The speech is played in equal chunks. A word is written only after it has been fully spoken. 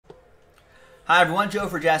Hi everyone, Joe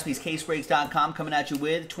for JaspysCaseBreaks.com coming at you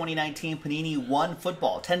with 2019 Panini 1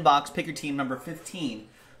 Football 10 box pick your team number 15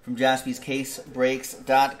 from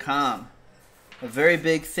JaspysCaseBreaks.com. A very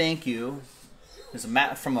big thank you. This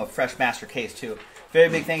is from a fresh master case too. Very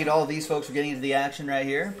big thank you to all of these folks for getting into the action right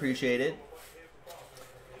here. Appreciate it.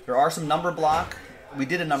 There are some number block. We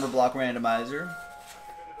did a number block randomizer.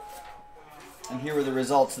 And here were the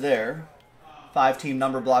results there. 5-team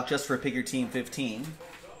number block just for pick your team 15.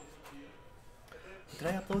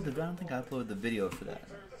 Did I upload the? I don't think I uploaded the video for that.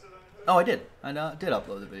 Oh, I did. I did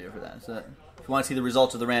upload the video for that. So if you want to see the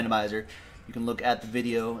results of the randomizer, you can look at the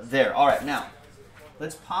video there. All right, now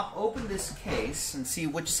let's pop open this case and see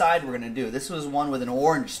which side we're going to do. This was one with an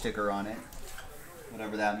orange sticker on it,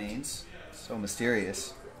 whatever that means. So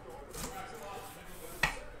mysterious.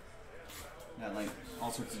 Got like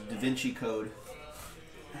all sorts of Da Vinci Code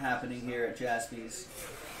happening here at Jaspys.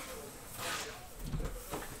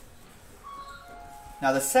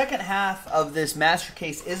 Now, the second half of this master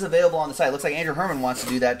case is available on the site. Looks like Andrew Herman wants to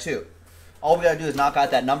do that too. All we got to do is knock out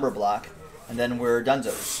that number block, and then we're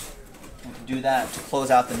donezo. We can do that to close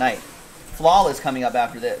out the night. Flawless coming up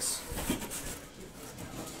after this.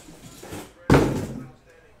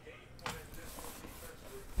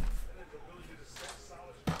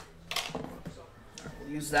 We'll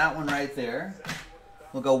use that one right there.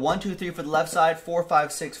 We'll go 1, 2, 3 for the left side, 4,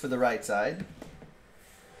 5, 6 for the right side.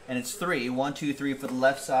 And it's 3. 1, 2, 3 for the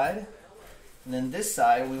left side. And then this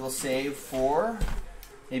side we will save for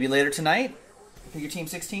maybe later tonight. Pick your team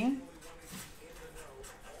 16.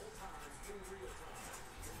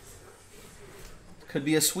 Could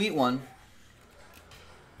be a sweet one.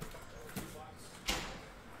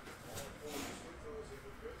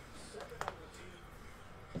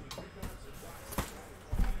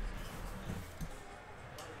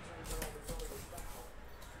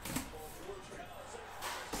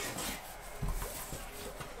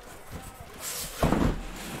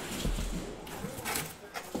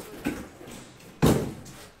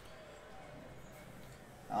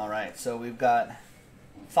 Alright, so we've got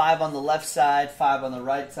 5 on the left side, 5 on the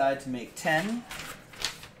right side to make 10.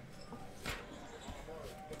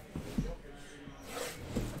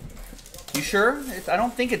 You sure? I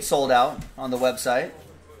don't think it's sold out on the website.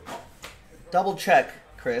 Double check,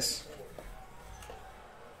 Chris.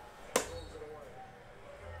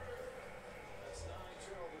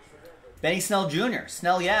 Benny Snell Jr.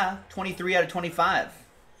 Snell, yeah. 23 out of 25.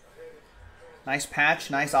 Nice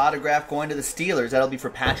patch, nice autograph going to the Steelers. That'll be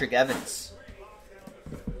for Patrick Evans.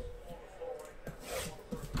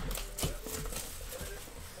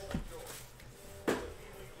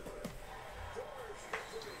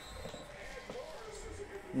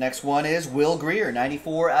 Next one is Will Greer,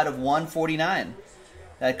 94 out of 149.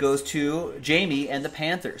 That goes to Jamie and the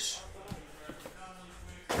Panthers.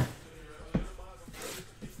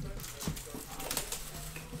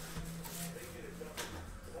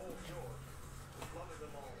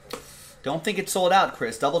 Don't think it's sold out,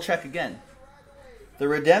 Chris. Double check again. The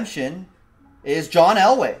redemption is John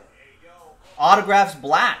Elway. Autographs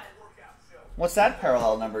black. What's that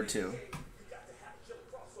parallel number to?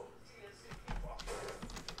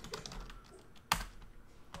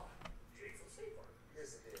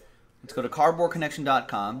 Let's go to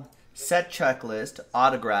cardboardconnection.com. Set checklist.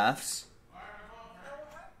 Autographs.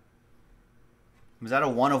 Was that a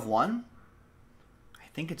 1 of 1? I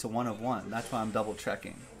think it's a 1 of 1. That's why I'm double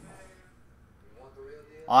checking.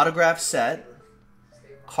 Autograph set,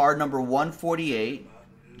 card number 148,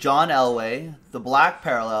 John Elway. The black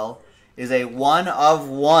parallel is a 1 of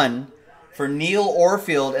 1 for Neil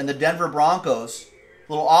Orfield and the Denver Broncos.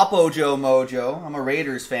 Little Oppo Joe mojo. I'm a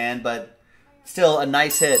Raiders fan, but still a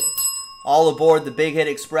nice hit. All aboard the Big Hit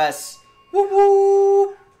Express. Woo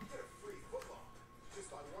woo!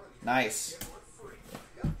 Nice.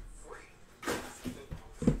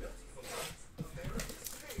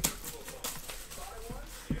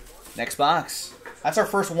 Next box. That's our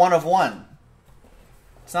first 1 of 1.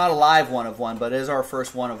 It's not a live 1 of 1, but it is our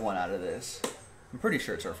first 1 of 1 out of this. I'm pretty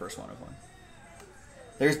sure it's our first 1 of 1.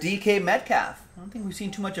 There's DK Metcalf. I don't think we've seen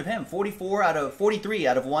too much of him. 43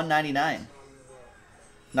 out of 199.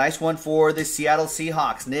 Nice one for the Seattle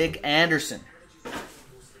Seahawks. Nick Anderson.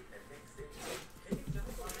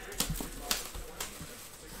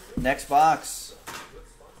 Next box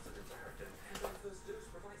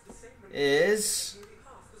is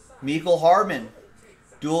Mecole Hardman,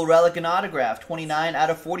 dual relic and autograph, 29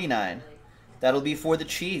 out of 49. That'll be for the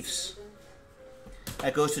Chiefs.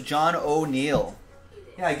 That goes to John O'Neill.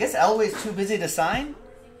 Yeah, I guess Elway's too busy to sign.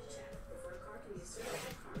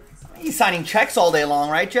 He's signing checks all day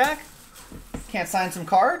long, right, Jack? Can't sign some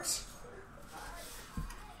cards?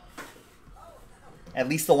 At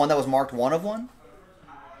least the one that was marked 1 of 1?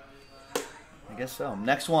 I guess so.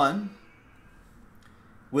 Next one.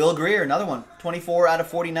 Will Greer, another one. 24 out of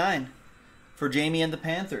 49 for Jamie and the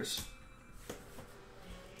Panthers.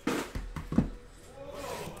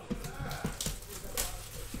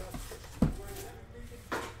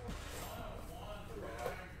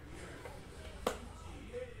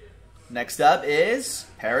 Next up is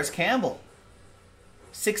Paris Campbell.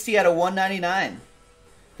 60 out of 199.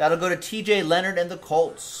 That'll go to TJ Leonard and the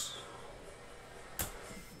Colts.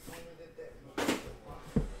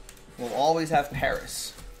 We'll always have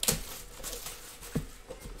Paris.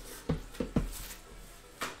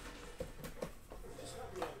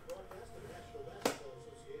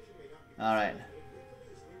 All right.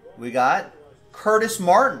 We got Curtis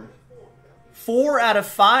Martin. 4 out of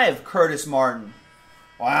 5 Curtis Martin.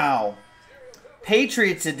 Wow.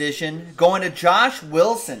 Patriots edition going to Josh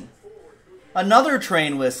Wilson. Another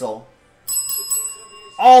train whistle.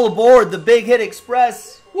 All aboard the Big Hit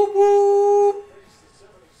Express. Whoop whoop.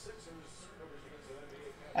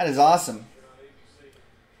 That is awesome.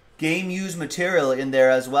 Game used material in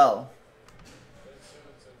there as well.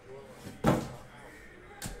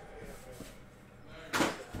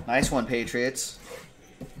 Nice one, Patriots.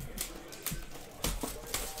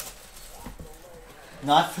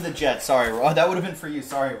 Not for the Jets. Sorry, Rory. That would have been for you.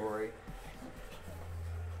 Sorry, Rory.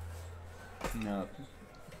 No.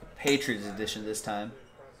 Patriots edition this time.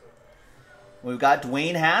 We've got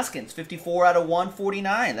Dwayne Haskins. 54 out of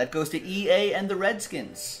 149. That goes to EA and the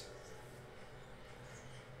Redskins.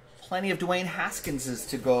 Plenty of Dwayne Haskinses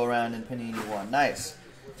to go around in Panini 1. Nice.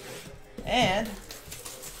 And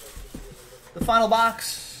the final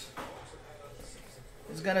box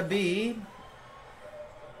is going to be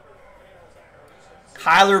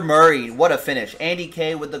Kyler Murray. What a finish. Andy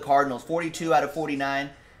K with the Cardinals. 42 out of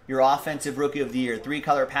 49. Your offensive rookie of the year.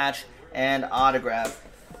 3-color patch and autograph.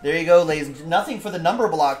 There you go, ladies. Nothing for the number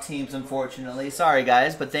block teams, unfortunately. Sorry,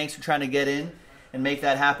 guys, but thanks for trying to get in and make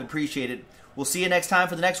that happen. Appreciate it. We'll see you next time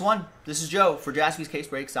for the next one. This is Joe for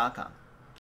JaspysCaseBreaks.com.